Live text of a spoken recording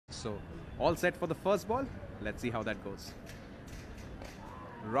So all set for the first ball. Let's see how that goes.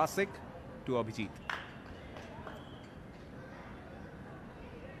 Rasik to Abhijit.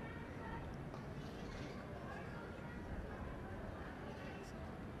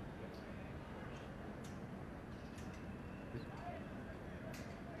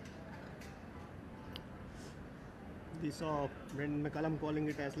 We saw Brendan McCullum calling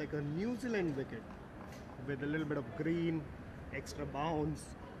it as like a New Zealand wicket with a little bit of green, extra bounce.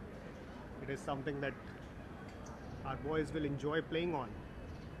 It is something that our boys will enjoy playing on.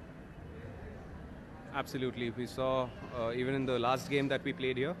 Absolutely. We saw even in the last game that we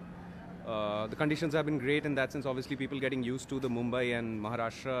played here, the conditions have been great in that sense. Obviously, people getting used to the Mumbai and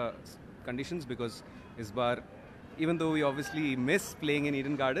Maharashtra conditions because इस बार, even though we obviously miss playing in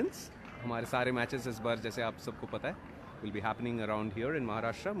Eden Gardens, हमारे सारे matches इस बार जैसे आप सबको पता है will be happening around here in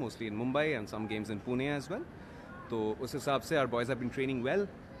Maharashtra, mostly in Mumbai and some games in Pune as well. So उस हिसाब से our boys have been training well.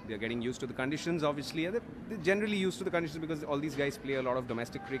 They are getting used to the conditions. Obviously, they're generally used to the conditions because all these guys play a lot of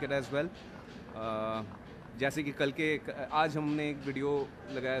domestic cricket as well. जैसे कि कल के आज हमने एक video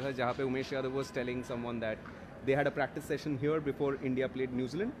लगाया था जहाँ पे Umesh Yadav was telling someone that they had a practice session here before India played New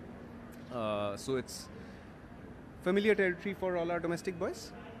Zealand. So it's familiar territory for all our domestic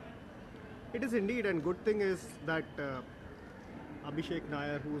boys. It is indeed, and good thing is that Abhishek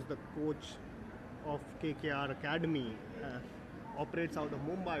Nair, who is the coach of KKR Academy, operates out of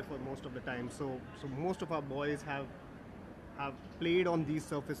Mumbai for most of the time. So most of our boys have played on these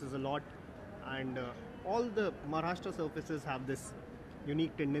surfaces a lot, and all the Maharashtra surfaces have this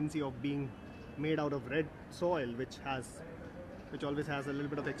unique tendency of being made out of red soil, which always has a little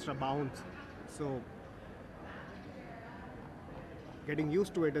bit of extra bounce. So getting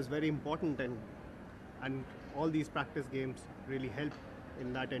used to it is very important, and all these practice games really help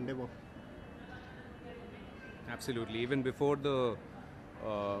in that endeavor. Absolutely. Even before the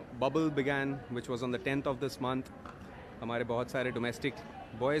bubble began, which was on the 10th of this month, हमारे बहुत सारे domestic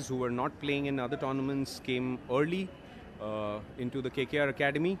boys who were not playing in other tournaments came early into the KKR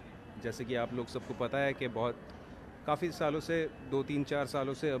Academy. जैसे कि आप लोग सबको पता है कि बहुत काफ़ी सालों से 2-3-4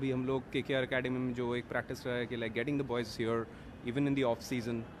 सालों से अभी हम लोग KKR Academy में जो एक practice रहा है कि like getting the boys here even in the off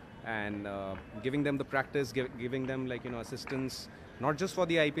season and giving them the practice, giving them like assistance not just for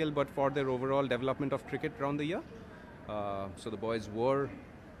the IPL but for their overall development of cricket around the year. So the boys were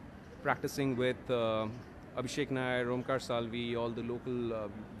practicing with Abhishek Nair, Omkar Salvi, all the local,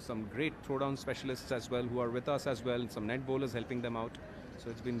 some great throwdown specialists as well who are with us as well, some net bowlers helping them out. So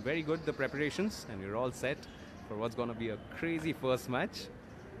it's been very good, the preparations, and we're all set for what's going to be a crazy first match.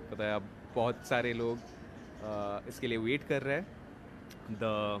 पता है अब बहुत सारे लोग इसके लिए wait कर रहे हैं.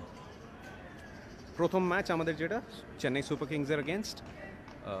 The প্রথম ম্যাচ আমাদের যেটা চেন্নাই সুপার কিংসের এগেনস্ট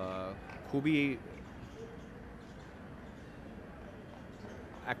খুবই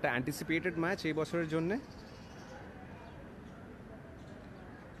একটা অ্যান্টিসিপেটেড ম্যাচ এই বছরের জন্য.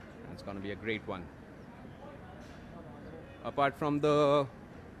 It's going to be a great one. Apart from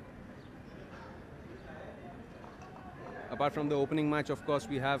the opening match, of course,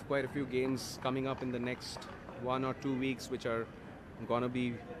 we have quite a few games coming up in the next 1 or 2 weeks, which are going to be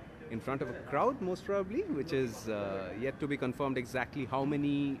in front of a crowd, most probably, which is yet to be confirmed exactly how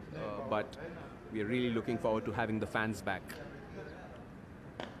many, but we are really looking forward to having the fans back.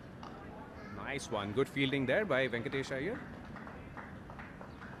 Nice one. Good fielding there by Venkatesh Iyer.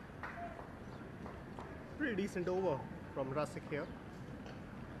 Pretty decent over from Rasik here.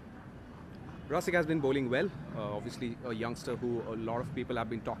 Rasik has been bowling well. Obviously, a youngster who a lot of people have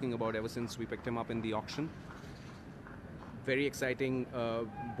been talking about ever since we picked him up in the auction. Very exciting,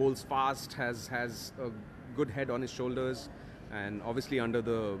 bowls fast, has a good head on his shoulders, and obviously under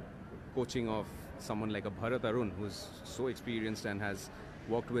the coaching of someone like a Bharat Arun, who's so experienced and has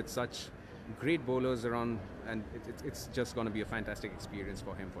worked with such great bowlers around, and it's just going to be a fantastic experience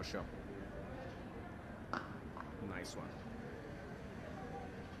for him for sure. Nice one.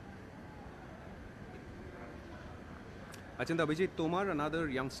 Achint Abhijit Tomar, another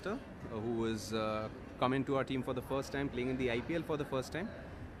youngster who is come into our team for the first time, playing in the IPL for the first time.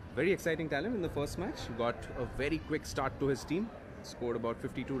 Very exciting talent in the first match. Got a very quick start to his team. Scored about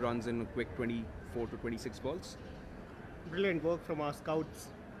 52 runs in a quick 24 to 26 balls. Brilliant work from our scouts,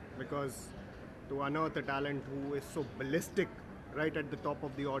 because to unearth a talent who is so ballistic right at the top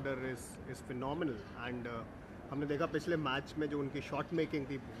of the order is phenomenal. And हमने देखा पिछले match में जो उनकी shot making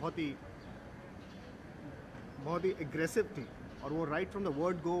थी बहुत ही aggressive थी, और वो right from the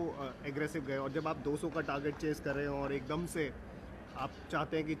word go aggressive गए. और जब आप 200 का टारगेट चेस कर रहे हो और एकदम से आप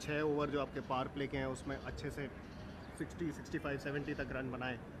चाहते हैं कि 6 ओवर जो आपके पावर प्ले के हैं उसमें अच्छे से 60, 65, 70 तक रन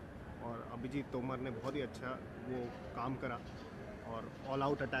बनाए, और अभिजीत तोमर ने बहुत ही अच्छा वो काम करा. और ऑल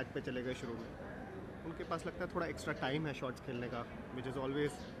आउट अटैक पे चले गए शुरू में. उनके पास लगता है थोड़ा एक्स्ट्रा टाइम है शॉट्स खेलने का, which is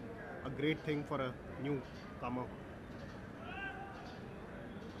always a great thing for a new Qamar.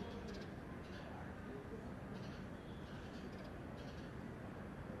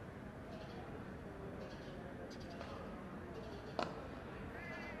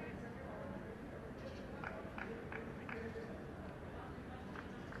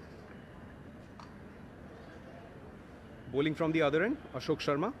 Bowling from the other end, Ashok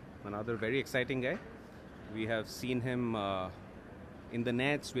Sharma, another very exciting guy. We have seen him in the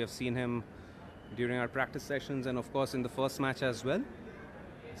nets, we have seen him during our practice sessions, and of course in the first match as well.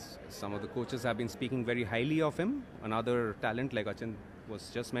 Some of the coaches have been speaking very highly of him. Another talent, like Achin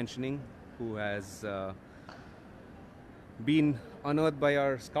was just mentioning, who has been unearthed by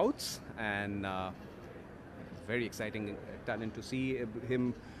our scouts, and very exciting talent to see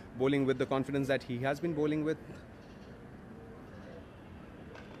him bowling with the confidence that he has been bowling with.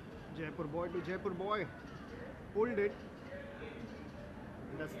 Jaipur boy to Jaipur boy, pulled it.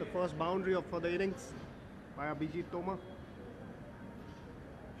 And that's the first boundary for the innings by Abhijit Toma.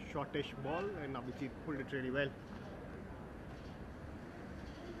 Shortish ball, and Abhijit pulled it really well.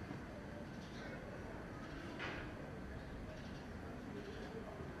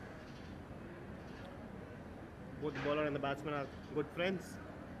 Both the bowler and the batsman are good friends.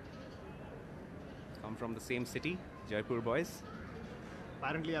 Come from the same city, Jaipur boys.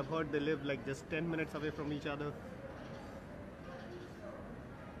 Apparently, I've heard they live like just 10 minutes away from each other.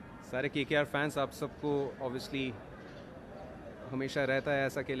 सारे KKR fans आप सबको obviously हमेशा रहता है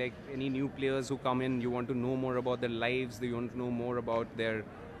ऐसा कि like any new players who come in, you want to know more about their lives, you want to know more about their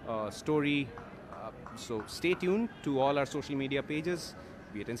story. So stay tuned to all our social media pages,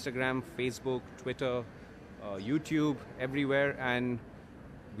 be it Instagram, Facebook, Twitter, YouTube, everywhere, and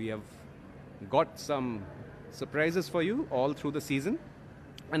we have got some surprises for you all through the season,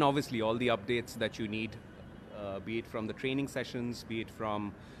 and obviously all the updates that you need, be it from the training sessions, be it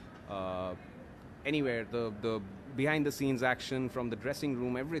from anywhere, the behind the scenes action from the dressing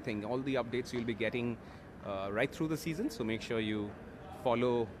room, everything, all the updates you'll be getting right through the season. So make sure you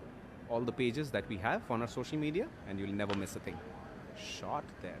follow all the pages that we have on our social media, and you'll never miss a thing. Shot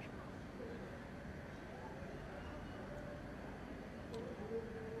there.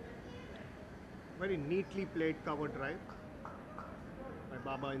 Very neatly played cover drive by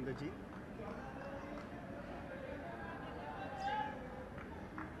Baba in the G.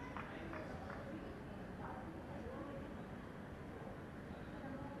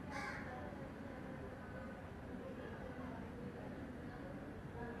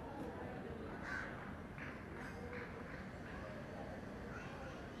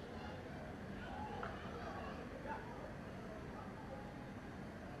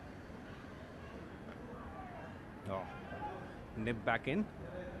 Oh, nip back in.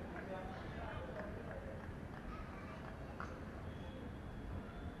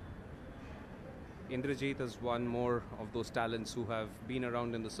 Indrajit is one more of those talents who have been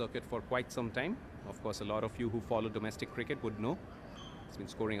around in the circuit for quite some time. Of course, a lot of you who follow domestic cricket would know. He's been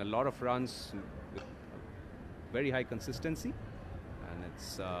scoring a lot of runs with very high consistency. And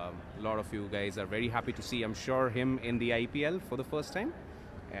it's a lot of you guys are very happy to see, I'm sure, him in the IPL for the first time.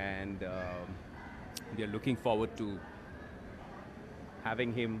 And we are looking forward to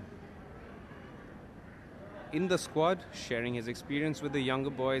having him in the squad, sharing his experience with the younger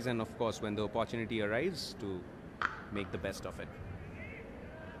boys, and of course when the opportunity arrives, to make the best of it.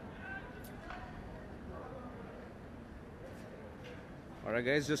 Alright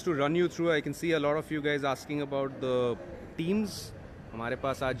guys, just to run you through, I can see a lot of you guys asking about the teams. हमारे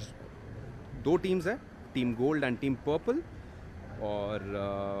पास आज दो teams है, Team Gold and Team Purple. और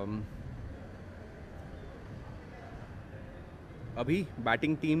अभी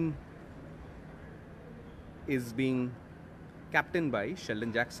batting team is being captained by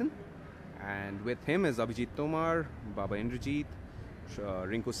Sheldon Jackson, and with him is Abhijit Tomar, Baba Indrajit,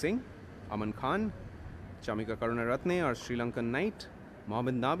 Rinku Singh, Aman Khan, Chamika Karunaratne, our Sri Lankan Knight,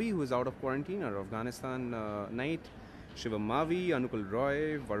 Mohammad Nabi, who is out of quarantine, our Afghanistan Knight, Shivam Mavi, Anukul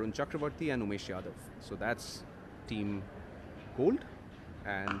Roy, Varun Chakravarti, and Umesh Yadav. So that's Team Gold,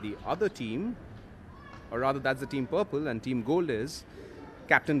 and the other team, or rather that's the Team Purple, and Team Gold is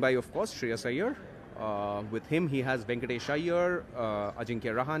captained by, of course, Shreyas Iyer. With him, he has Venkatesh Iyer,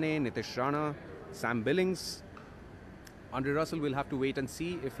 Ajinkya Rahane, Nitish Rana, Sam Billings. Andre Russell, we'll have to wait and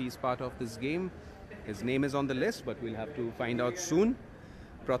see if he's part of this game. His name is on the list, but we'll have to find out soon.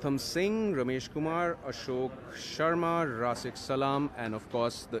 Pratham Singh, Ramesh Kumar, Ashok Sharma, Rasik Salam, and of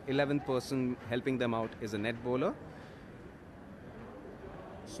course, the 11th person helping them out is a net bowler.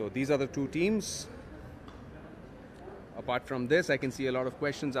 So these are the two teams. apart from this, I can see a lot of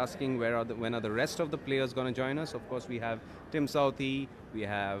questions asking when are the rest of the players going to join us. Of course, we have Tim Southey, we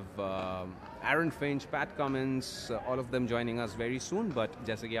have Aaron Finch, Pat Cummins, all of them joining us very soon. But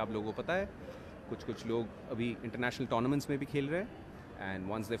जैसे कि आप लोगों को पता है, कुछ लोग अभी international tournaments में भी खेल रहे हैं. And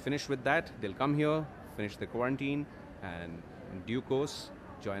once they finish with that, they'll come here, finish the quarantine, and in due course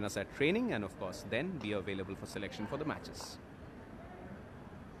join us at training, and of course then be available for selection for the matches.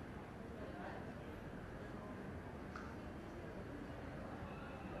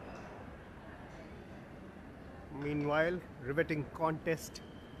 Meanwhile, riveting contest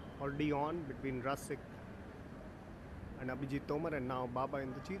already on between Rasik and Abhijit Tomar, and now Baba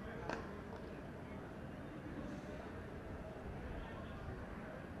in the cheat.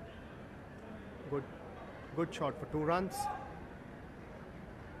 Good shot for 2 runs.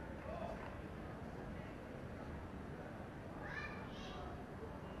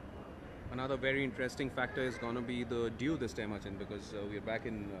 Another very interesting factor is going to be the dew this time, Achin, because we're back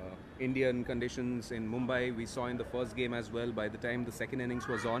in Indian conditions in Mumbai. We saw in the first game as well, by the time the second innings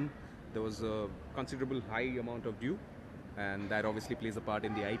was on, there was a considerable high amount of dew, and that obviously plays a part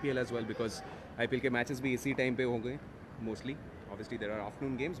in the IPL as well, because IPL के matches भी इसी time पे होंगे mostly. Obviously there are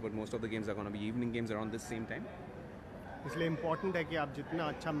afternoon games, but most of the games are going to be evening games around this same time. इसलिए important है कि आप जितना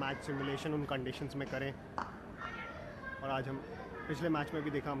अच्छा मैच सिमुलेशन उन कंडीशंस में करें. और आज हम पिछले मैच में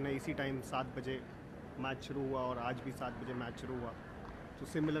भी देखा हमने इसी टाइम 7 बजे मैच शुरू हुआ और आज भी 7 बजे मैच शुरू हुआ. तो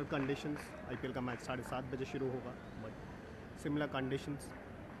सिमिलर कंडीशंस. IPL का मैच 7:30 बजे शुरू होगा, but similar conditions.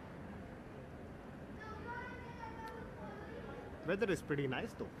 Weather is pretty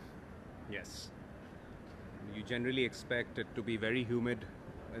nice though. Yes. You generally expect it to be very humid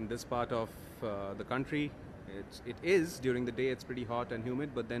in this part of the country. It is during the day. It's pretty hot and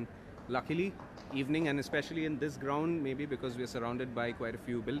humid, but then luckily evening, and especially in this ground, maybe because we are surrounded by quite a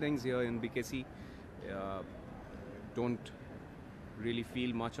few buildings here in BKC, don't really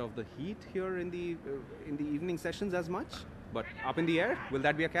feel much of the heat here in the evening sessions as much. But up in the air, will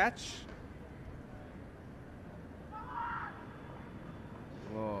that be a catch?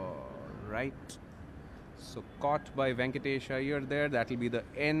 Oh, right. So caught by Venkatesh Iyer there. That will be the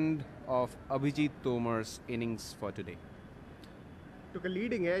end of Abhijit Tomar's innings for today. Took a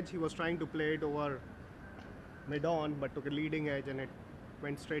leading edge. He was trying to play it over mid-on, but took a leading edge and it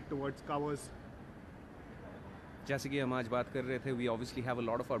went straight towards covers. जैसे कि हम आज बात कर रहे थे, we obviously have a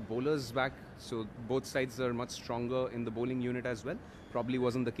lot of our bowlers back, so both sides are much stronger in the bowling unit as well. Probably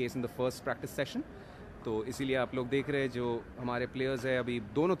wasn't the case in the first practice session. तो इसीलिए आप लोग देख रहे हैं जो हमारे प्लेयर्स है अभी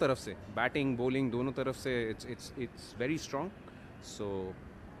दोनों तरफ से बैटिंग बॉलिंग दोनों तरफ से it's very strong. So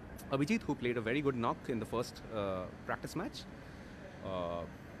Abhijit, who played a very good knock in the first practice match,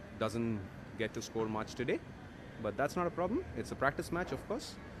 doesn't get to score much today, but that's not a problem. It's a practice match, of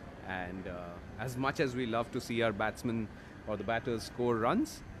course, and as much as we love to see our batsmen or the batters score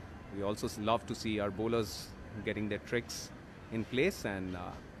runs, we also love to see our bowlers getting their tricks in place, and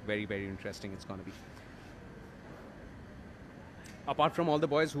very, very interesting it's going to be. Apart from all the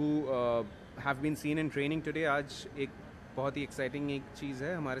boys who have been seen in training today, आज एक बहुत ही exciting एक चीज़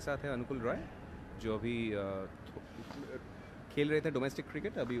है. हमारे साथ है अनुकुल रॉय, जो अभी खेल रहे थे डोमेस्टिक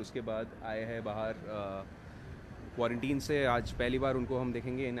क्रिकेट. अभी उसके बाद आए हैं बाहर क्वारंटीन से. आज पहली बार उनको हम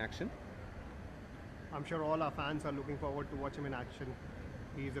देखेंगे in action. I'm sure all our fans are looking forward to watch him in action.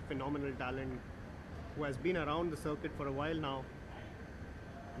 He is a phenomenal talent who has been around the circuit for a while now.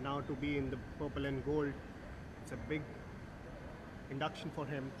 Now to be in the purple and gold, it's a big induction for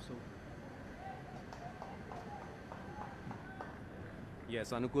him. So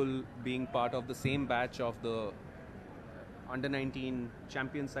yes, Anukul being part of the same batch of the under-19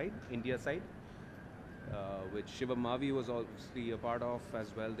 champion side, India side, which Shivam Mavi was obviously a part of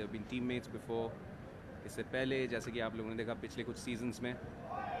as well. They've been teammates before. इससे पहले जैसे कि आप लोगों ने देखा पिछले कुछ seasons में.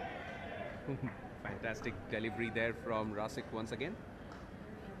 Fantastic delivery there from Rasik once again.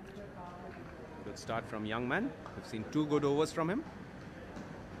 Good start from young man. We've seen 2 good overs from him.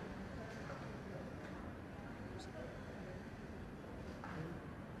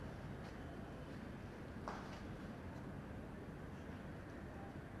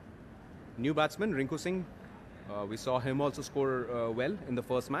 New batsman Rinku Singh. We saw him also score well in the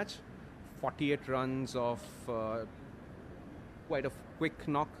first match. 48 runs of quite a quick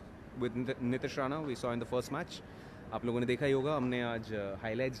knock with Nitish Rana we saw in the first match. आप लोगों ने देखा ही होगा, हमने आज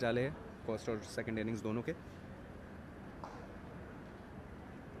highlights डाले हैं first और सेकंड इनिंग्स दोनों के.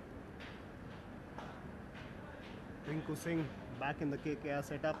 Rinku Singh back in the KKR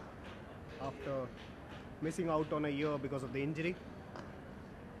setup after missing out on a year because of the injury.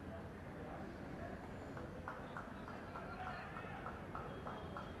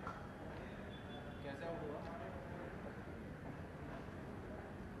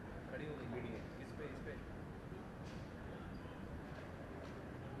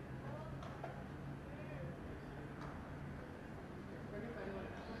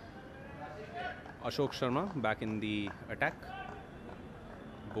 Ashok Sharma back in the attack,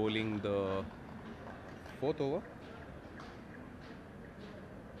 bowling the 4th over.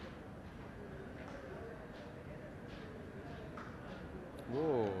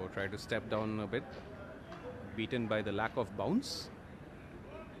 Whoa, tried to step down a bit, beaten by the lack of bounce.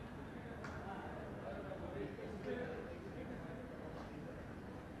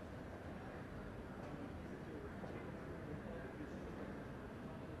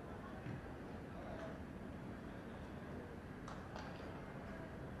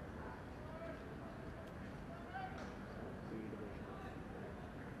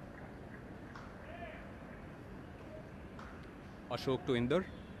 Ashok to Inder.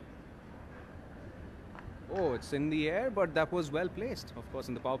 Oh, it's in the air, but that was well placed. Of course,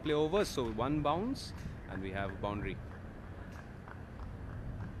 in the power play over, so one bounce, and we have boundary.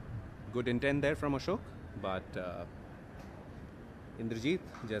 Good intent there from Ashok, but Indrajit,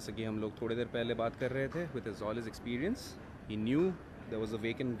 जैसे कि हम लोग थोड़ी देर पहले बात कर रहे थे, with all his experience, he knew there was a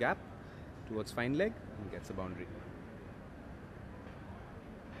vacant gap towards fine leg and gets a boundary.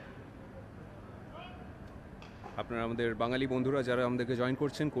 আপনারা আমাদের বাঙালি বন্ধুরা যারা আমাদেরকে জয়েন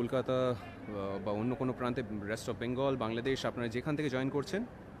করছেন কলকাতা বা অন্য কোনো প্রান্তে, রেস্ট অফ বেঙ্গল, বাংলাদেশ, আপনারা যেখান থেকে জয়েন করছেন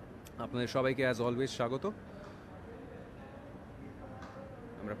আপনাদের সবাইকে অ্যাজ অলওয়েজ স্বাগত।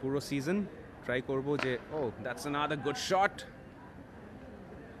 আমরা পুরো সিজন ট্রাই করব যে that's another good shot,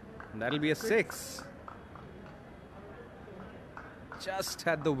 দ্যাটল be a 6, just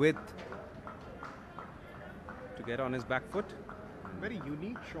had the width to get on his back foot. Very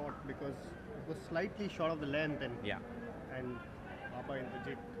unique shot because it was slightly short of the length, and Baba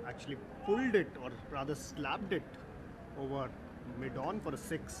Indrajit actually pulled it, or rather slapped it over mid-on for a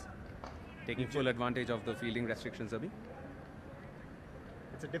 6. Taking full advantage of the fielding restrictions, Abhi.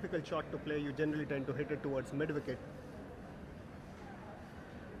 It's a difficult shot to play. You generally tend to hit it towards mid-wicket.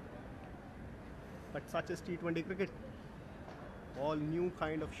 But such is T20 cricket. All new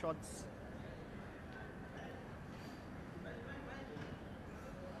kind of shots.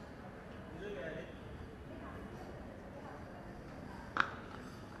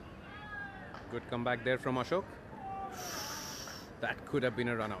 Good comeback there from Ashok. That could have been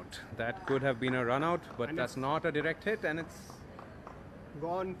a run out. That could have been a run out, but And that's not a direct hit, and it's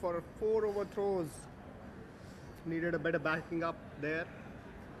Gone for 4 overthrows. Needed a better backing up there.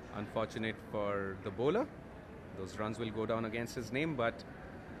 unfortunate for the bowler. Those runs will go down against his name, but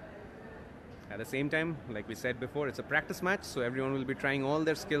at the same time, like we said before, it's a practice match, so everyone will be trying all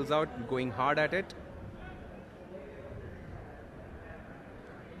their skills out, going hard at it.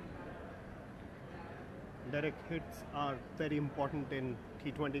 Direct hits are very important in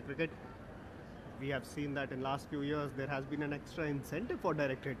T20 cricket. We have seen that in last few years there has been an extra incentive for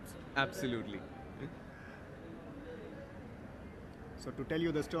direct hits. Absolutely. So to tell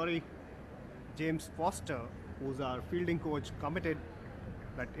you the story, James Foster, who's our fielding coach, committed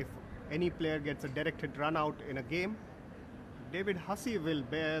that if any player gets a direct hit run out in a game, David Hussey will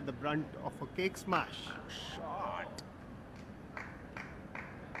bear the brunt of a cake smash. Shot.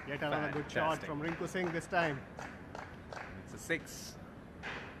 Yet another good shot Fantastic. from Rinku Singh this time. It's a 6.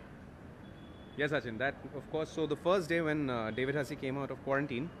 Yes, Sachin, that of course. So the first day when David Hussey came out of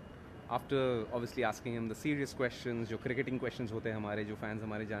quarantine, after obviously asking him the serious questions, जो cricketing questions होते हैं हमारे, जो fans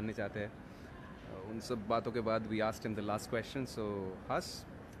हमारे जानने चाहते हैं, उन सब बातों के बाद we asked him the last question. So Huss,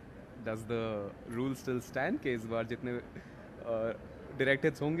 does the rule still stand कि इस बार जितने direct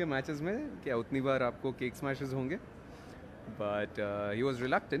hits होंगे matches में, क्या उतनी बार आपको cake smashes होंगे? But he was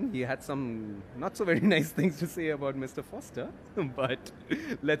reluctant. He had some not so very nice things to say about Mr. Foster. But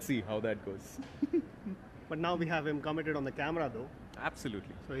let's see how that goes. But now we have him committed on the camera though,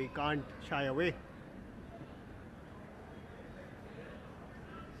 Absolutely. so he can't shy away.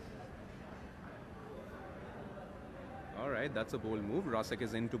 All right, that's a bold move. Rasek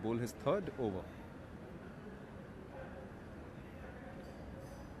is in to bowl his 3rd over.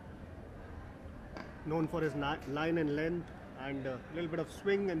 Known for his line and length and a little bit of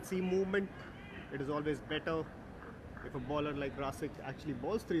swing and seam movement. It is always better if a bowler like Rasik actually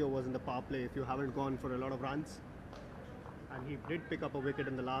bowls 3 overs in the power play if you haven't gone for a lot of runs. And he did pick up a wicket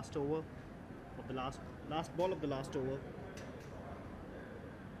in the last over of the last ball of the last over.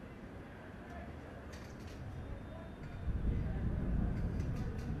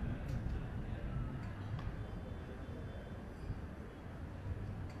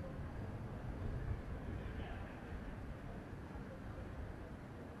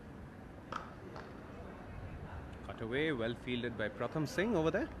 Cut away, well fielded by Pratham Singh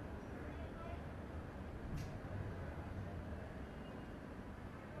over there.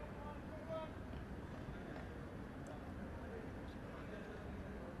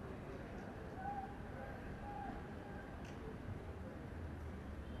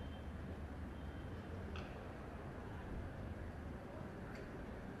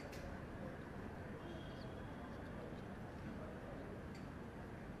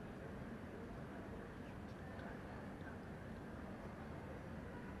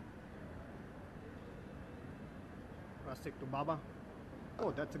 Rustic to Baba.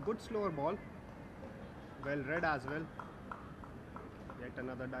 Oh, that's a good slower ball. Well read as well. Yet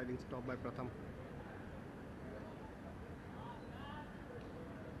another diving stop by Pratham.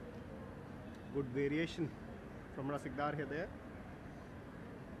 Good variation from Rasikdar here there.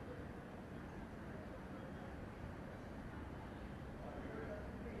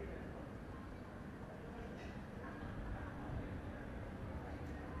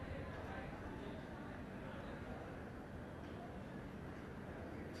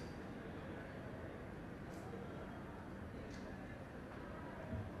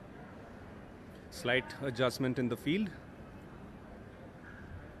 Slight adjustment in the field.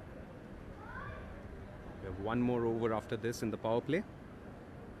 We have one more over after this in the power play.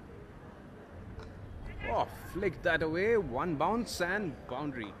 Oh, flicked that away. One bounce and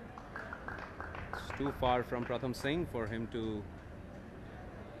boundary. It's too far from Pratham Singh for him to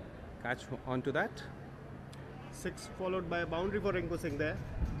catch onto that. 6 followed by a boundary for Rinku Singh there.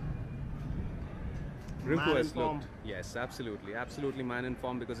 Rinku has looked, yes, absolutely man in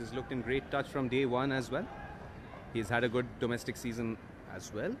form, because he's looked in great touch from day one as well. He's had a good domestic season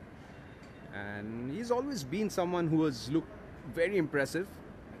as well, and he's always been someone who has looked very impressive.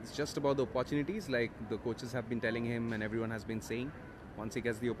 It's just about the opportunities, like the coaches have been telling him and everyone has been saying. Once he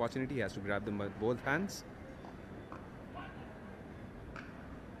gets the opportunity, he has to grab them with both hands.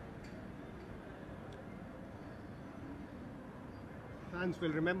 Fans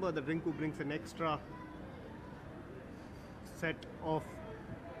will remember that Rinku brings an extra set of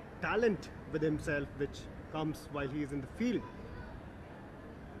talent with himself, which comes while he is in the field.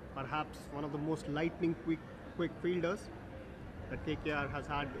 Perhaps one of the most lightning quick fielders that KKR has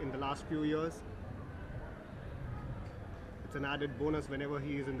had in the last few years. It's an added bonus whenever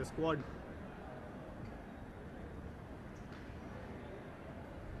he is in the squad.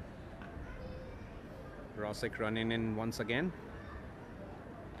 Rosek running in once again.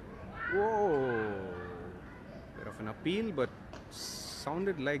 Whoa! Bit of an appeal, but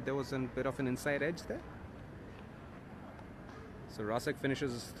sounded like there was a bit of an inside edge there. So Rosek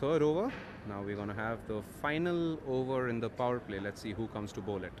finishes his third over. Now we're going to have the final over in the power play. Let's see who comes to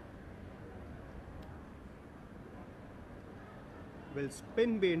bowl it. Will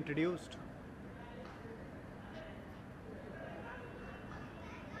spin be introduced?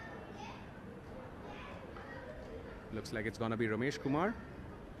 Looks like it's going to be Ramesh Kumar.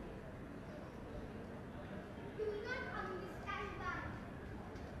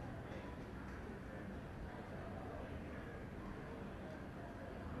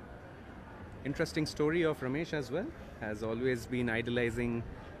 Interesting story of Ramesh as well. Has always been idolizing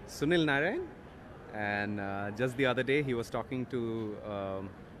Sunil Narayan, and just the other day he was talking to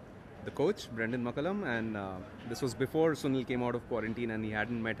the coach Brendan McCullum, and this was before Sunil came out of quarantine and he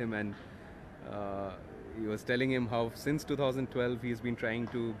hadn't met him, and he was telling him how since 2012 he's been trying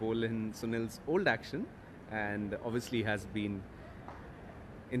to bowl in Sunil's old action, and obviously has been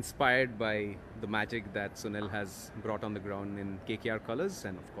inspired by the magic that Sunil has brought on the ground in KKR colours,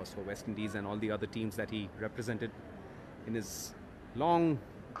 and of course for West Indies and all the other teams that he represented in his long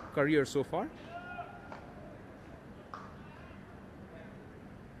career so far.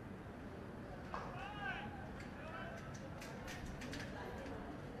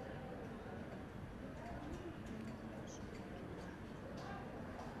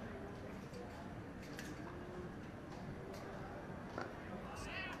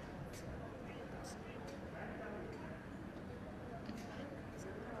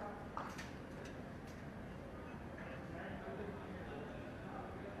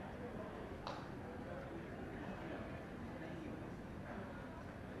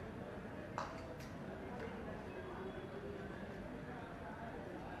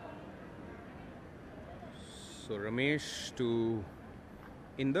 So Ramesh to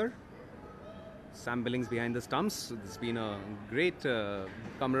Iyer. Sam Billings behind the stumps. So there's been a great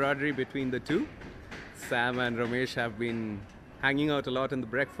camaraderie between the two. Sam and Ramesh have been hanging out a lot in the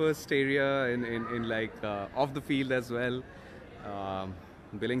breakfast area, in like off the field as well.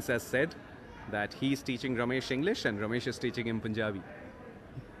 Billings has said that he's teaching Ramesh English and Ramesh is teaching him Punjabi.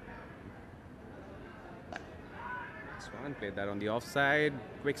 Swan played that on the offside.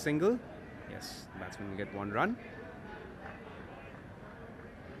 Quick single. Yes, batsman will get one run.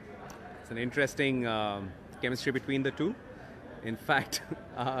 It's an interesting chemistry between the two. In fact,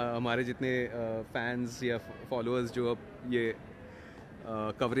 हमारे जितने fans या followers जो अब ये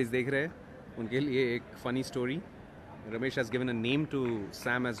coverage देख रहे हैं, उनके लिए एक funny story. Ramesh has given a name to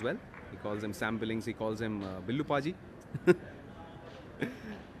Sam as well. He calls him Sam Billings. He calls him Billu Paji.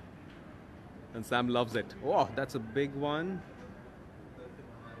 And Sam loves it. Oh, that's a big one.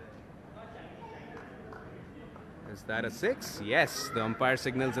 Is that a 6? Yes, the umpire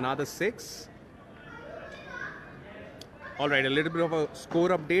signals another 6. Alright, a little bit of a score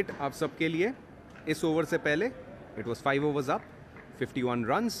update आप सबके लिए. इस over से पहले it was 5 overs up, 51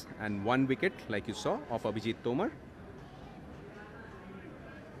 runs and 1 wicket like you saw of Abhijit Tomar.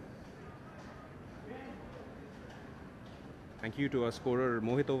 Thank you to our scorer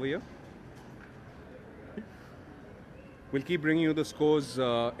Mohit over here. We'll keep bringing you the scores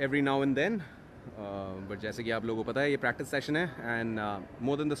every now and then. But जैसे कि आप लोगों को पता है ये practice session है, and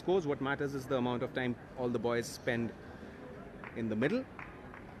more than the scores, what matters is the amount of time all the boys spend in the middle.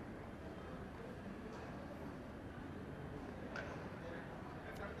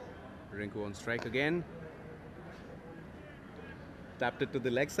 Rinku on strike again. Tapped it to the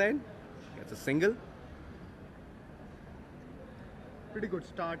leg side. Gets a single. Pretty good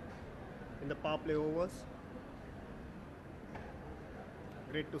start in the power play overs.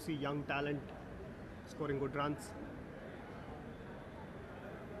 Great to see young talent scoring good runs.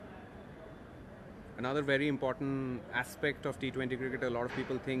 Another very important aspect of T20 cricket, a lot of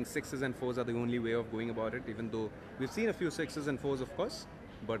people think 6s and 4s are the only way of going about it, even though we've seen a few 6s and 4s, of course,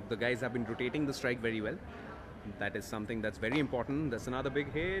 but the guys have been rotating the strike very well. That is something that's very important. That's another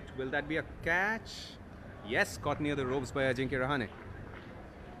big hit. Will that be a catch? Yes, caught near the ropes by Ajinkya Rahane.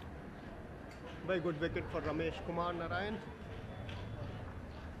 Very good wicket for Ramesh Kumar Narayan.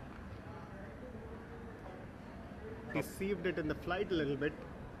 He sieved it in the flight a little bit.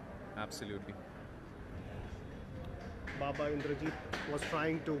 Absolutely. Baba Indrajit was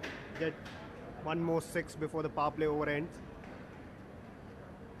trying to get one more 6 before the power play over ends.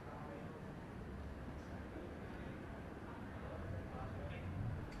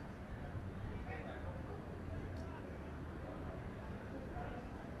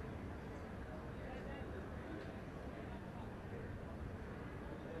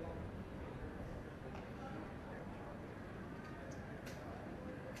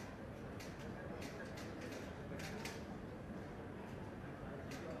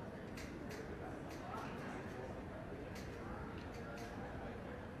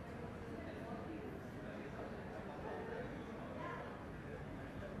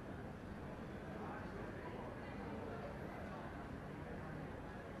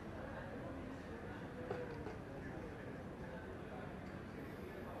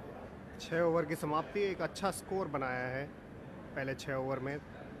 छः over की समाप्ति, एक अच्छा score बनाया है पहले 6 over में.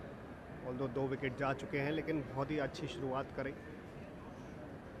 Although 2 wicket जा चुके हैं, लेकिन बहुत ही अच्छी शुरुआत करी.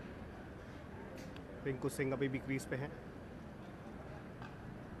 रिंकू सिंह अभी भी क्रीज पे हैं.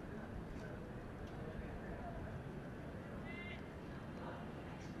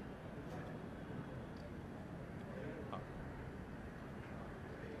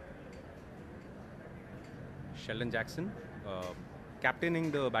 Sheldon Jackson captaining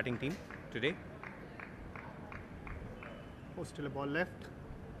the batting team today. Oh, still a ball left.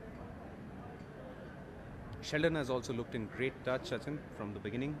 Sheldon has also looked in great touch, Sachin, from the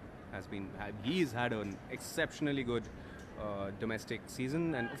beginning. He's had an exceptionally good domestic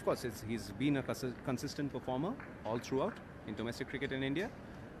season, and of course he's been a consistent performer all throughout in domestic cricket in India.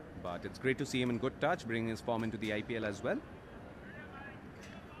 But it's great to see him in good touch, bringing his form into the IPL as well.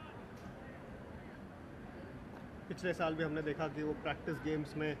 पिछले साल भी हमने देखा कि वो practice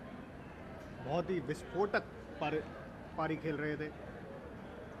games में बहुत ही विस्फोटक पारी खेल रहे थे.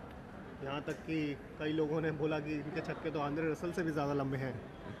 यहाँ तक कि कई लोगों ने बोला कि इनके छक्के तो आंद्रे रसल से भी ज़्यादा लंबे हैं.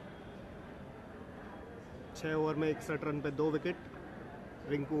 6 ओवर में 61 रन पे 2 विकेट.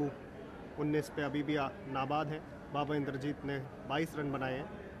 रिंकू 19 पे अभी भी नाबाद है. बाबा इंद्रजीत ने 22 रन बनाए हैं.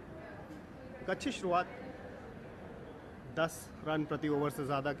 एक अच्छी शुरुआत. 10 रन प्रति ओवर से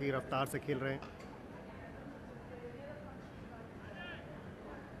ज़्यादा की रफ्तार से खेल रहे हैं.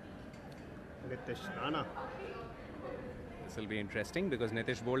 Nitish Rana. This will be interesting because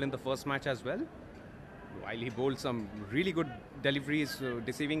Nitish bowled in the first match as well. While he bowled some really good deliveries,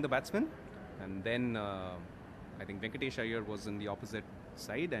 deceiving the batsman, and then I think Venkatesh Iyer was in the opposite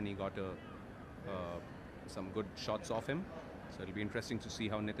side and he got some good shots off him. So it'll be interesting to see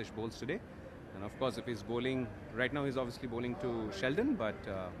how Nitish bowls today. And of course, if he's bowling right now, he's obviously bowling to Sheldon,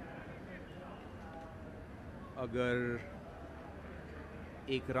 but अगर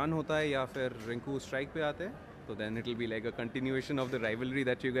एक run होता है या फिर Rinku strike पे आते हैं, तो then it will be like a continuation of the rivalry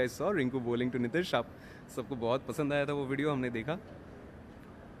that you guys saw. Rinku bowling to Nitish. आप सबको बहुत पसंद आया था वो वीडियो, हमने देखा.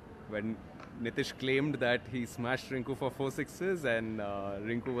 When Nitish claimed that he smashed Rinku for 4 sixes and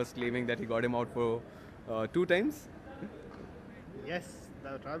Rinku was claiming that he got him out for 2 times. Yes,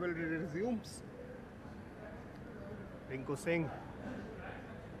 the rivalry resumes. Rinku Singh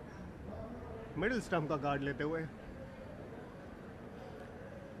middle stump का गार्ड लेते हुए.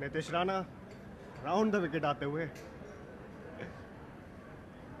 Nitish Rana round the wicket आते हुए।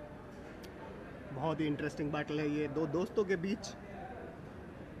 बहुत ही interesting battle है ये दो दोस्तों के बीच।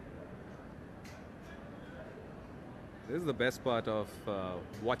 This is the best part of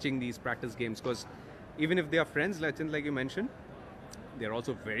watching these practice games, because even if they are friends, like you mentioned, they're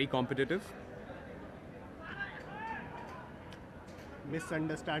also very competitive.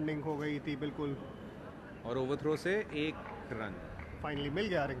 Misunderstanding हो गई थी बिल्कुल, और ओवरथ्रो से 1 रन। फाइनली मिल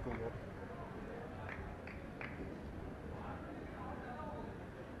गया रिंकू को।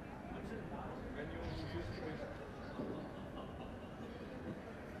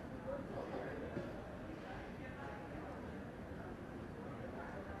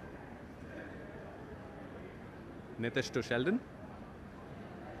 Nitish to Sheldon.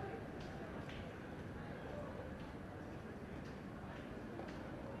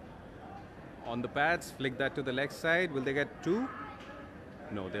 On the pads, flick that to the leg side. Will they get 2?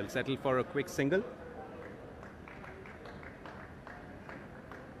 No, they'll settle for a quick single.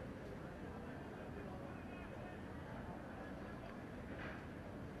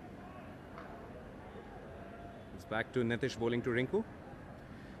 It's back to Nitish bowling to Rinku.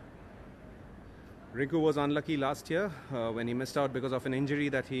 Rinku was unlucky last year when he missed out because of an injury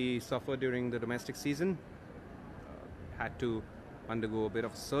that he suffered during the domestic season. Had to undergo a bit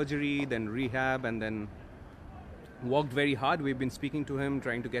of surgery, then rehab, and then worked very hard. We've been speaking to him,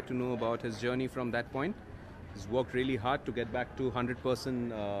 trying to get to know about his journey from that point. He's worked really hard to get back to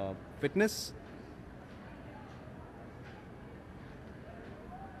 100% fitness.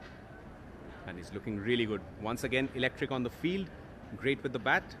 And he's looking really good. Once again, electric on the field, great with the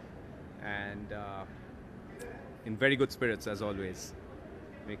bat, and in very good spirits as always,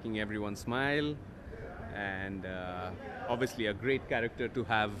 making everyone smile, and obviously a great character to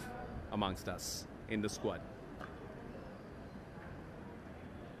have amongst us in the squad.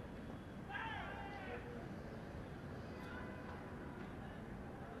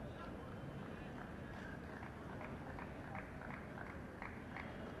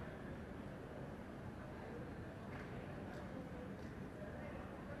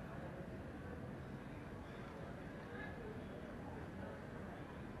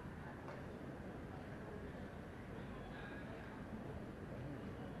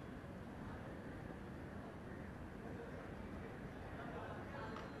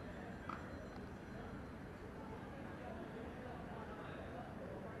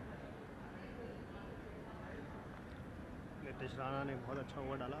 Nitish Rana ने बहुत अच्छा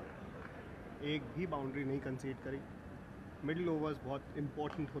over डाला, एक भी boundary नहीं कंसीड करी। Middle overs बहुत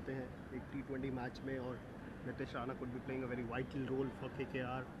important होते हैं एक T20 मैच में, और Nitish Rana could be playing a very vital role for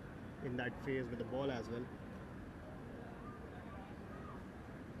KKR in that phase with the ball as well.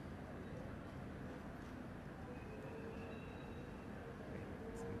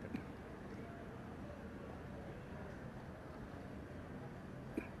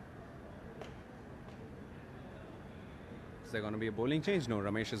 Is there going to be a bowling change? No,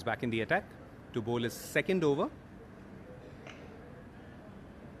 Ramesh is back in the attack to bowl his second over.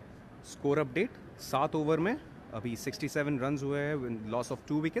 Score update, 7 over में अभी 67 runs हुए हैं with loss of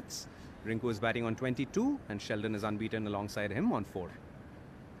 2 wickets. Rinku is batting on 22 and Sheldon is unbeaten alongside him on 4.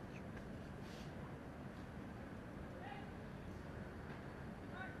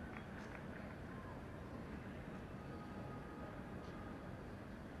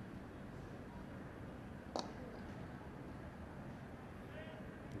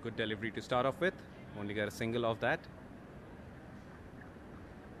 Good delivery to start off with. Only got a single off that.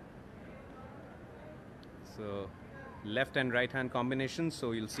 So left and right hand combination. So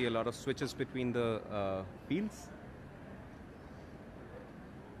you'll see a lot of switches between the fields.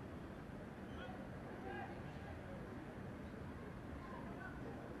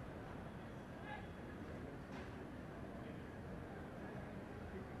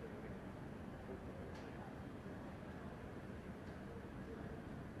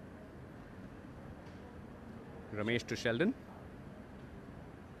 Ramesh to Sheldon.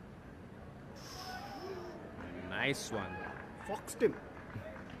 Nice one. Foxed him.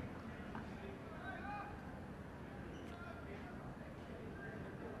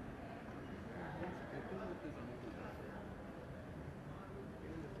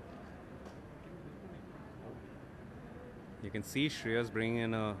 You can see Shreyas bringing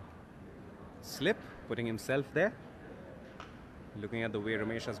in a slip, putting himself there. Looking at the way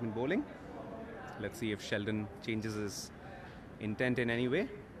Ramesh has been bowling. Let's see if Sheldon changes his intent in any way.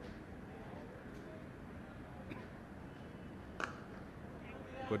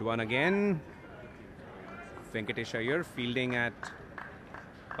 Good one again. Venkatesh Iyer fielding at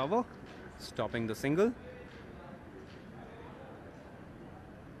cover, stopping the single.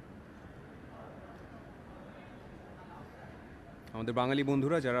 আমাদের বাঙালি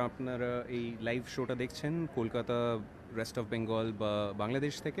বন্ধুরা যারা আপনারা এই live শোটা দেখছেন Kolkata, rest of Bengal বা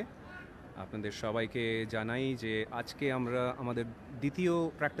বাংলাদেশ থেকে, আপনাদের সবাইকে জানাই যে আজকে আমরা আমাদের দ্বিতীয়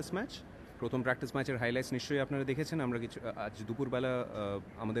প্র্যাকটিস ম্যাচ, প্রথম প্র্যাকটিস ম্যাচের হাইলাইটস নিশ্চয়ই আপনারা দেখেছেন। আমরা কিছু আজ দুপুরবেলা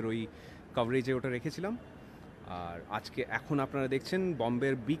আমাদের ওই কভারেজে ওটা রেখেছিলাম। আর আজকে এখন আপনারা দেখছেন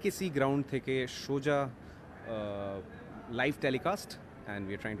বম্বের বিকেসি গ্রাউন্ড থেকে সোজা live telecast, and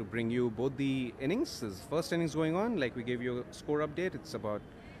we are trying to bring you both the innings. This first innings going on, like we gave you a score update. It's about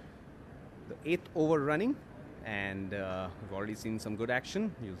the 8th over running, and we've already seen some good action.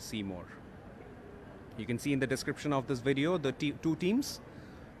 You'll see more. You can see in the description of this video the two teams.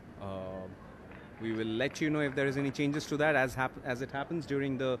 We will let you know if there is any changes to that as it happens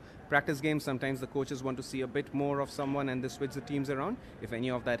during the practice games. Sometimes the coaches want to see a bit more of someone and they switch the teams around. If any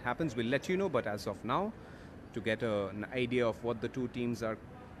of that happens, we'll let you know. But as of now, to get an idea of what the two teams are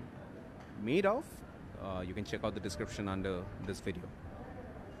made of, you can check out the description under this video.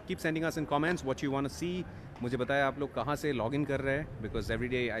 Keep sending us in comments what you want to see. मुझे बताया आप लोग कहाँ से log in कर रहे हैं, because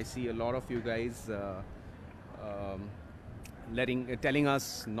every day I see a lot of you guys telling us,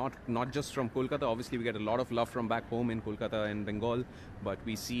 not just from Kolkata. Obviously we get a lot of love from back home in Kolkata and Bengal, but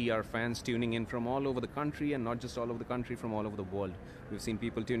we see our fans tuning in from all over the country, and not just all over the country, from all over the world. We've seen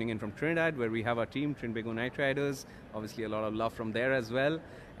people tuning in from Trinidad, where we have our team, Kolkata Knight Riders. Obviously a lot of love from there as well,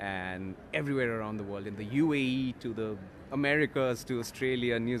 and everywhere around the world, in the UAE to the Americas to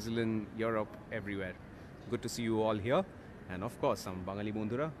Australia, New Zealand, Europe, everywhere. Good to see you all here. And of course, some Bangali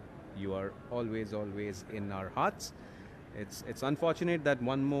Bundura, you are always in our hearts. It's unfortunate that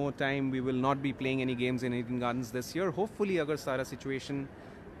one more time we will not be playing any games in Eden Gardens this year. Hopefully agar sara situation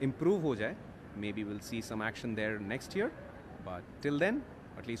improve ho jaye, maybe we'll see some action there next year. But till then,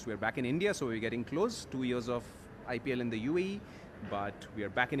 at least we're back in India, so we're getting close. 2 years of IPL in the UAE, but we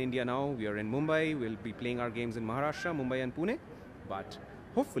are back in India now. We are in Mumbai. We'll be playing our games in Maharashtra, Mumbai and Pune. But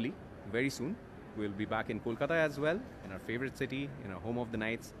hopefully, very soon, we'll be back in Kolkata as well, in our favorite city, in our home of the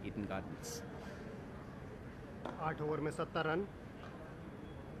Knights, Eden Gardens. 8 over में 70 run.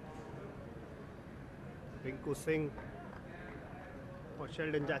 Rinku Singh और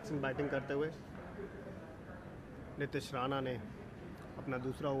Sheldon Jackson batting करते हुए। नीतीश राणा ने अपना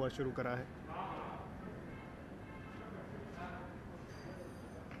दूसरा over शुरू करा है।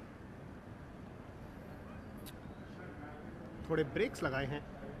 थोड़े ब्रेक्स लगाए हैं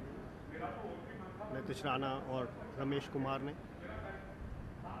नीतीश राणा और रमेश कुमार ने।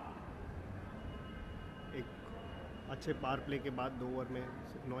 एक अच्छे पावर प्ले के बाद 2 ओवर में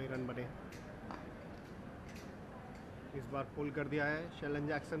 9 ही रन बने। इस बार पुल कर दिया है शेल्डन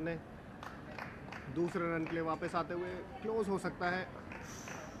जैक्सन ने। दूसरे रन के लिए वापस आते हुए क्लोज हो सकता है।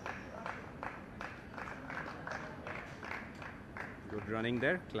 Good running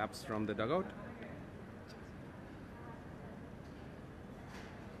there. Claps from the dugout.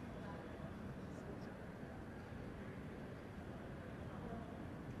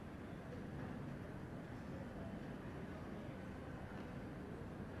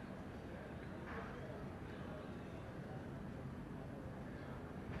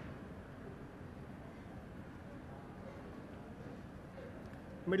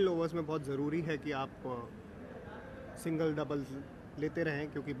 Middle overs में बहुत ज़रूरी है कि आप सिंगल डबल लेते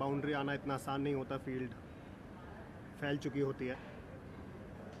रहें, क्योंकि बाउंड्री आना इतना आसान नहीं होता। फील्ड फैल चुकी होती है।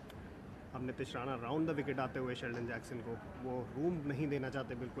 अब Nitish Rana round the wicket आते हुए शेल्डन जैक्सन को वो रूम नहीं देना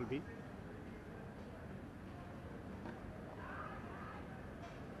चाहते बिल्कुल भी।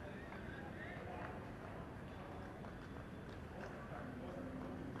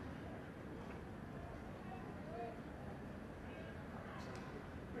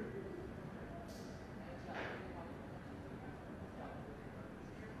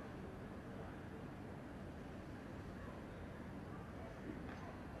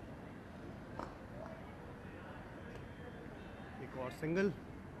 और single.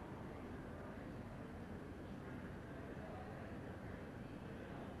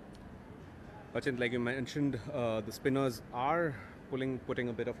 Achint, like you mentioned, the spinners are putting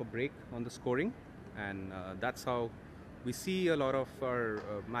a bit of a break on the scoring, and that's how we see a lot of our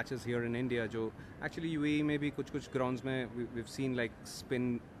matches here in India. Jo actually UAE में भी कुछ grounds में we've seen like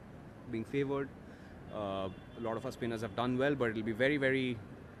spin being favored. A lot of our spinners have done well, but it'll be very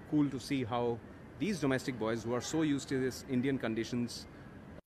cool to see how these domestic boys who are so used to this Indian conditions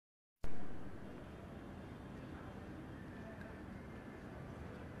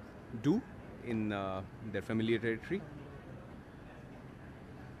do in their familiar territory.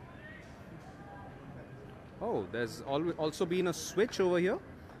 Oh, there's also been a switch over here.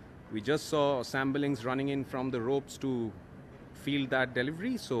 We just saw Sam Billings running in from the ropes to field that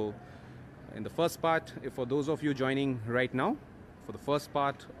delivery. So in the first part, for those of you joining right now, For the first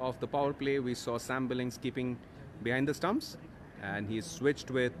part of the power play, we saw Sam Billings keeping behind the stumps, and he's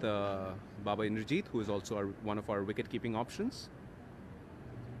switched with Baba Indrajit, who is also one of our wicket-keeping options.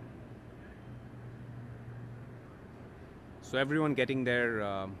 So everyone getting their...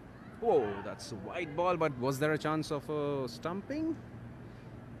 oh, that's a wide ball, but was there a chance of stumping?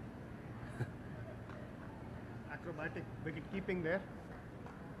 Acrobatic wicket-keeping there.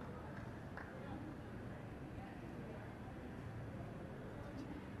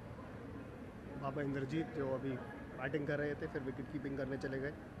 बाबा इंद्रजीत जो अभी batting कर रहे थे फिर wicket keeping करने चले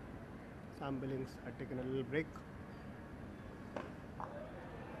गए. Sam Billings had taken a little break.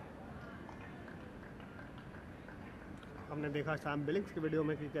 हमने देखा सैम बिलिंग्स की वीडियो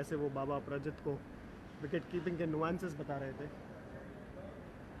में कि कैसे वो बाबा अपराजित को विकेट कीपिंग के नुआंसेस बता रहे थे.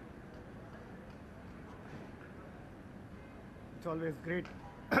 It's always great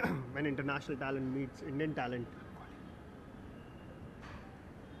when international talent meets Indian talent.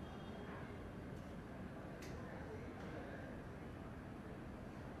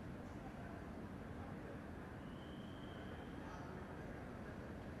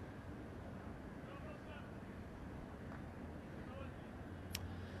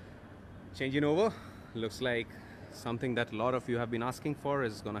 Changing over, looks like something that a lot of you have been asking for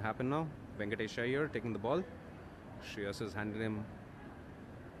is going to happen now. Venkatesh Iyer taking the ball. Shreyas has handed him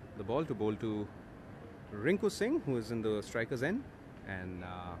the ball to bowl to Rinku Singh, who is in the striker's end, and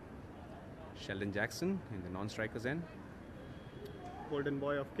Sheldon Jackson in the non-striker's end. Golden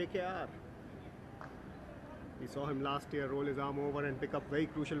boy of KKR. We saw him last year roll his arm over and pick up very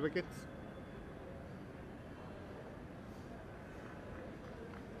crucial wickets.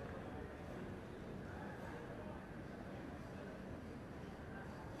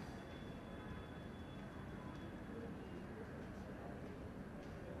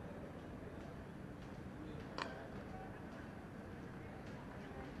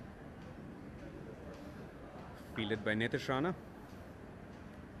 Fielded by Nitish Rana.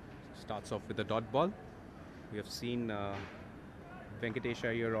 Starts off with a dot ball. We have seen Venkatesh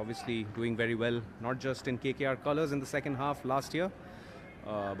Iyer obviously doing very well, not just in KKR colours in the second half last year,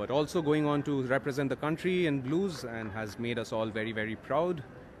 but also going on to represent the country in blues, and has made us all very, very proud.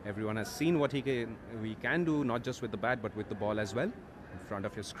 Everyone has seen what we can do, not just with the bat, but with the ball as well. In front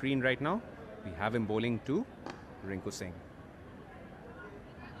of your screen right now, we have him bowling to Rinku Singh.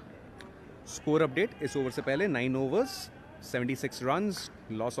 Score update इस over से पहले 9 overs, 76 runs,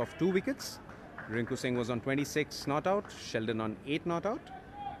 loss of 2 wickets. Rinku Singh was on 26 not out, Sheldon on 8 not out.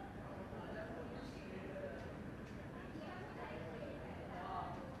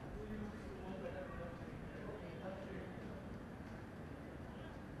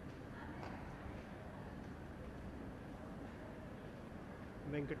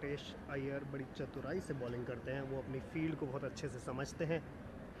 Venkatesh Iyer बड़ी चतुराई से bowling करते हैं. वो अपनी फील्ड को बहुत अच्छे से समझते हैं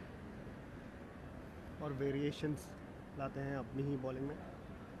और वेरिएशंस लाते हैं अपनी ही बॉलिंग में.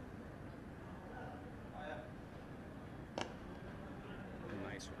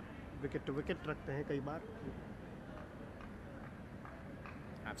 Nice one. Wicket to wicket रखते हैं कई बार.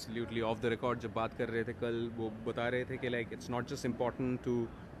 Absolutely off the record जब बात कर रहे थे कल, वो बता रहे थे कि like it's not just important to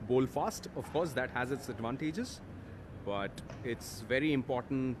bowl fast, of course that has its advantages, but it's very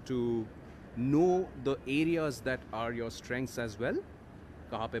important to know the areas that are your strengths as well.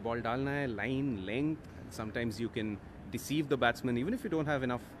 कहाँ पे बॉल डालना है, line, length. Sometimes you can deceive the batsman even if you don't have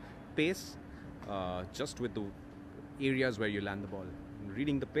enough pace, just with the areas where you land the ball.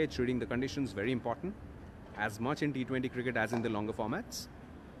 Reading the pitch, reading the conditions, very important, as much in T20 cricket as in the longer formats.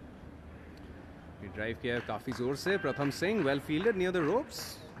 He drive किया काफी जोर से. Pratham Singh well fielded near the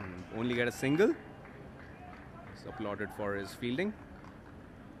ropes, only get a single. He's applauded for his fielding.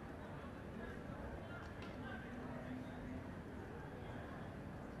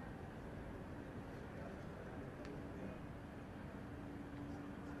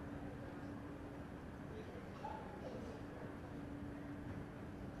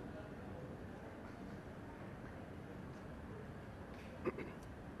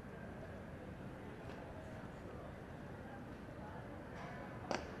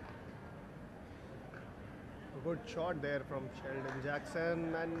 Good shot there from Sheldon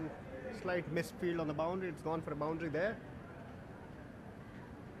Jackson, and slight misfield on the boundary. It's gone for a boundary there.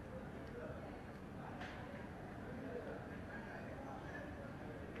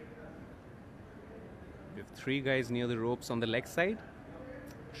 We have 3 guys near the ropes on the leg side.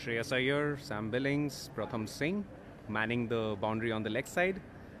 Shreyas Iyer, Sam Billings, Pratham Singh manning the boundary on the leg side.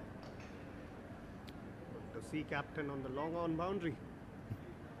 The sea captain on the long on boundary.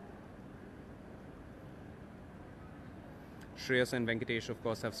 Shreyas and Venkatesh, of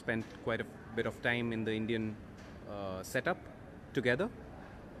course, have spent quite a bit of time in the Indian setup. together.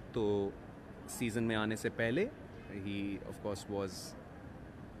 तो season में आने से पहले he of course was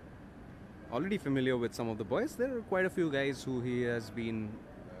already familiar with some of the boys. There are quite a few guys who he has been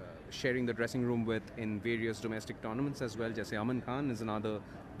sharing the dressing room with in various domestic tournaments as well. Jaise Aman Khan is another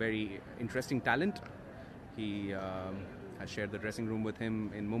very interesting talent. He has shared the dressing room with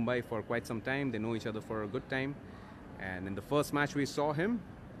him in Mumbai for quite some time. They know each other for a good time. And in the first match we saw him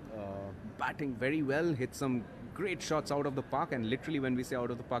batting very well, hit some great shots out of the park, and literally when we say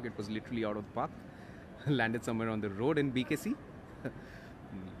out of the park, it was literally out of the park. Landed somewhere on the road in BKC.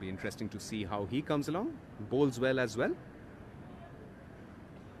 It'll be interesting to see how he comes along. Bowls well as well.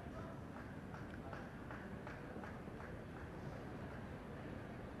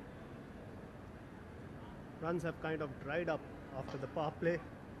 Runs have kind of dried up after the power play,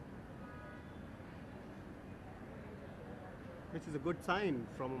 which is a good sign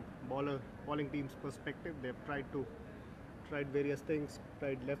from bowling team's perspective. They've tried various things,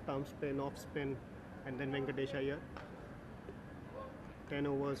 tried left arm spin, off spin, and then Venkatesh Iyer. 10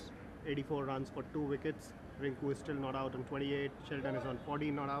 overs, 84 runs for 2 wickets. Rinku is still not out on 28. Sheldon is on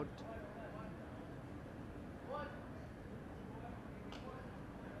 40, not out.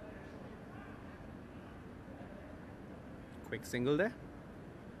 Quick single there.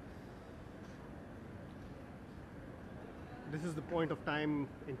 This is the point of time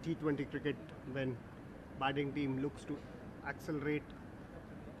in T20 cricket when batting team looks to accelerate.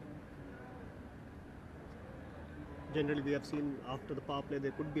 Generally we have seen after the power play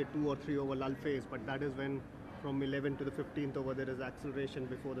there could be a 2 or 3 over lull phase, but that is when from 11 to the 15th over there is acceleration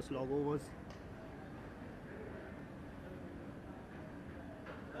before the slog overs.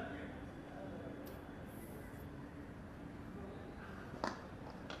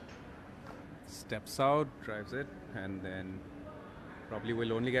 Steps out, drives it, and then probably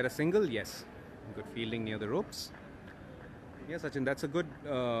will only get a single. Yes, good fielding near the ropes. Yes, Sachin, that's a good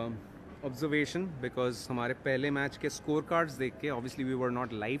observation, because हमारे पहले match के score cards देख के obviously we were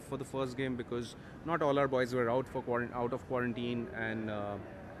not live for the first game because not all our boys were out of quarantine, and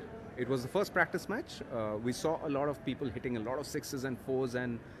it was the first practice match. We saw a lot of people hitting a lot of sixes and fours,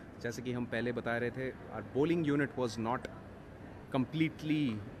 and जैसे कि हम पहले बता रहे थे, our bowling unit was not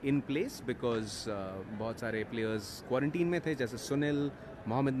completely in place because बहुत सारे players quarantine में थे, जैसे Sunil,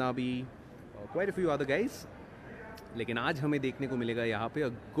 Mohammad Nabi, quite a few other guys. लेकिन आज हमें देखने को मिलेगा यहाँ पे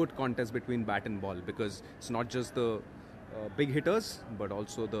a good contest between bat and ball, because it's not just the big hitters but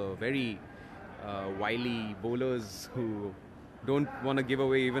also the very wily bowlers who don't want to give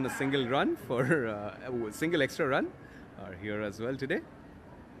away even a single run for a single extra run are here as well today.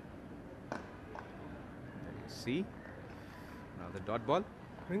 There you see, now the dot ball.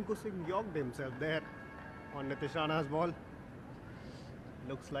 Rinku Singh yogged himself there on Nitish Rana's ball.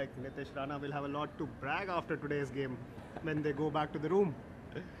 Looks like Nitish Rana will have a lot to brag after today's game when they go back to the room.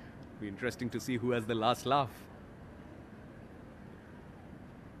 Be interesting to see who has the last laugh.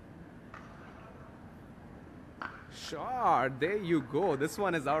 Shot, there you go. This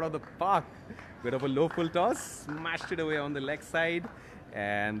one is out of the park. Bit of a low full toss, smashed it away on the leg side,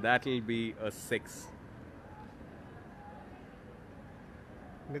 and that'll be a 6.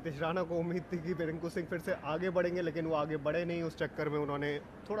 Nitish Rana को उम्मीद थी कि रिंकू सिंह फिर से आगे बढ़ेंगे, लेकिन वो आगे बढ़े नहीं. उस चक्कर में उन्होंने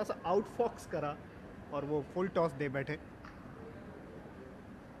थोड़ा सा आउटफॉक्स करा और वो फुल टॉस दे बैठे.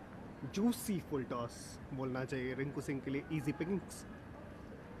 जूसी फुल टॉस बोलना चाहिए रिंकू सिंह के लिए. Easy Pickings.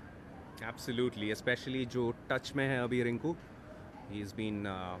 Absolutely, especially जो टच में है अभी Rinku. He's been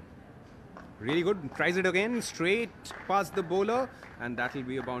really good. Tries it again, straight past the bowler, and that'll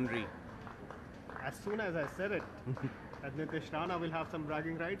be a boundary. As soon as I said it, that Nitish Rana will have some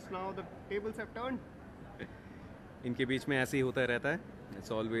bragging rights. Now the tables have turned. इनके बीच में ऐसे ही होता रहता है.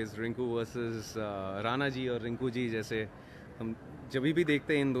 It's always Rinku versus Rana ji और रिंकू जी. जैसे हम जब भी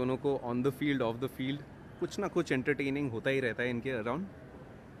देखते हैं इन दोनों को on the field, of the field, कुछ ना कुछ एंटरटेनिंग होता ही रहता है इनके around.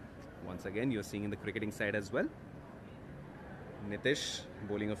 Once again, you're seeing in the cricketing side as well. Nitish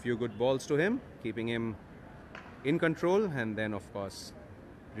bowling a few good balls to him, keeping him in control, and then of course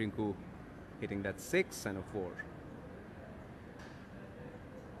Rinku hitting that 6 and a 4.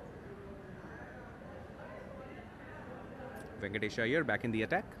 Venkatesh Iyer back in the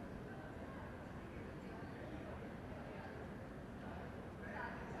attack.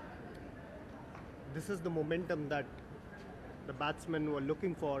 This is the momentum that the batsmen were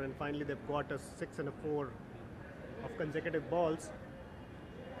looking for, and finally they've got a 6 and a 4 of consecutive balls.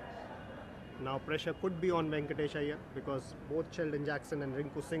 Now pressure could be on Venkatesh Iyer because both Sheldon Jackson and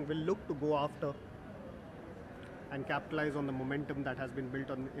Rinku Singh will look to go after and capitalize on the momentum that has been built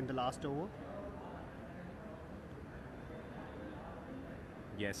in the last over.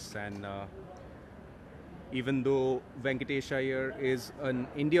 Yes, and Even though Venkatesh Iyer is an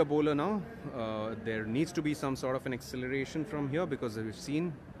India bowler now, there needs to be some sort of an acceleration from here because we've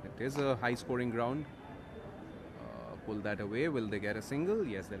seen it is a high scoring ground. Pull that away. Will they get a single?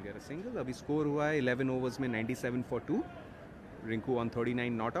 Yes, they'll get a single. Abhi score hua hai 11 overs mein 97 for 2. Rinku on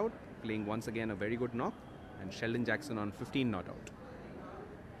 39 not out, playing once again a very good knock, and Sheldon Jackson on 15 not out.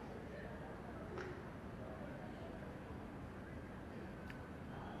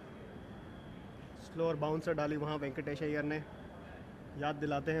 Slower bouncer डाली वहाँ वेंकटेश अय्यर ने. याद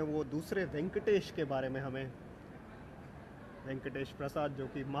दिलाते हैं वो दूसरे वेंकटेश के बारे में हमें, वेंकटेश प्रसाद, जो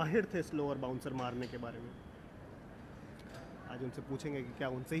कि माहिर थे स्लोअर बाउंसर मारने के बारे में. आज उनसे पूछेंगे कि क्या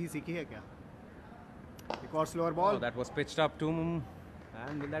उनसे ही सीखी है क्या. एक और slower ball. That was pitched up to him,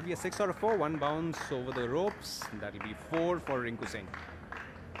 and will that be a 6 or a 4? One bounce over the ropes. That will be 4 for Rinku Singh.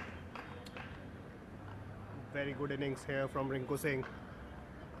 Very good innings here from Rinku Singh.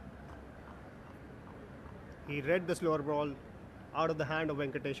 He read the slower ball out of the hand of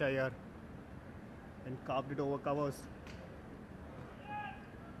Venkatesh Iyer and carved it over covers.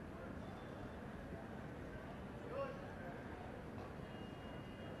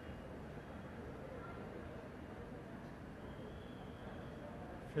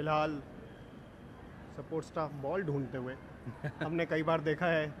 फिलहाल support staff ball ढूंढते हुए हमने कई बार देखा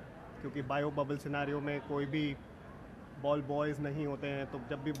है, क्योंकि bio bubble scenario में कोई भी बॉल बॉयज़ नहीं होते हैं, तो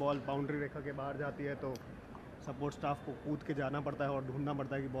जब भी बॉल बाउंड्री रेखा के बाहर जाती है तो सपोर्ट स्टाफ को कूद के जाना पड़ता है और ढूंढना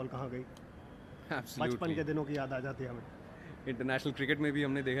पड़ता है कि बॉल कहाँ गई. बचपन के दिनों की याद आ जाती है हमें. इंटरनेशनल क्रिकेट में भी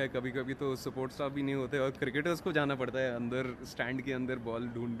हमने देखा है कभी कभी तो सपोर्ट स्टाफ भी नहीं होते और क्रिकेटर्स को जाना पड़ता है अंदर स्टैंड के अंदर बॉल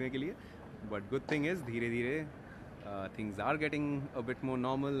ढूंढने के लिए. बट गुड थिंग इज धीरे धीरे things are getting a bit more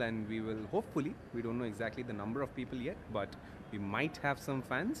normal, and we will hopefully, we don't know exactly the number of people yet, but we might have some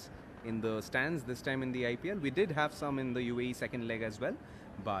fans in the stands this time in the IPL. We did have some in the UAE second leg as well,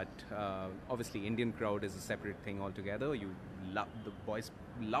 but obviously Indian crowd is a separate thing altogether. The boys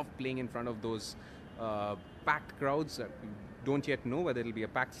love playing in front of those packed crowds. We don't yet know whether it'll be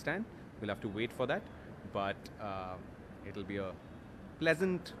a packed stand. We'll have to wait for that, but it'll be a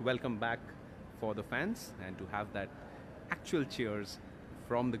pleasant welcome back for the fans, and to have that actual cheers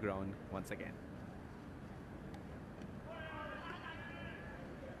from the ground once again.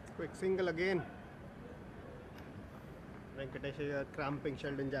 Quick single again. Venkatesh Iyer cramping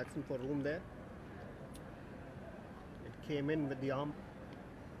Sheldon Jackson for room there. It came in with the arm.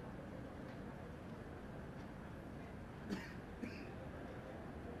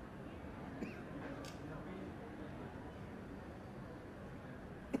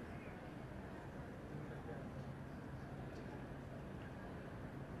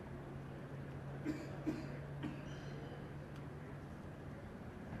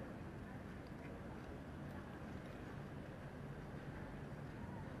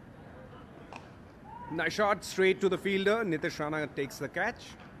 Nice shot straight to the fielder. Nitish Rana takes the catch.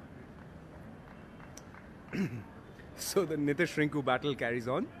 So the Nitish Rinku battle carries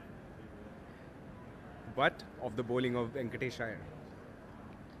on, but of the bowling of Venkatesh Iyer.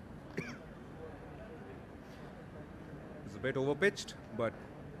 It's a bit overpitched, but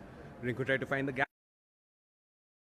Rinku tried to find the gap.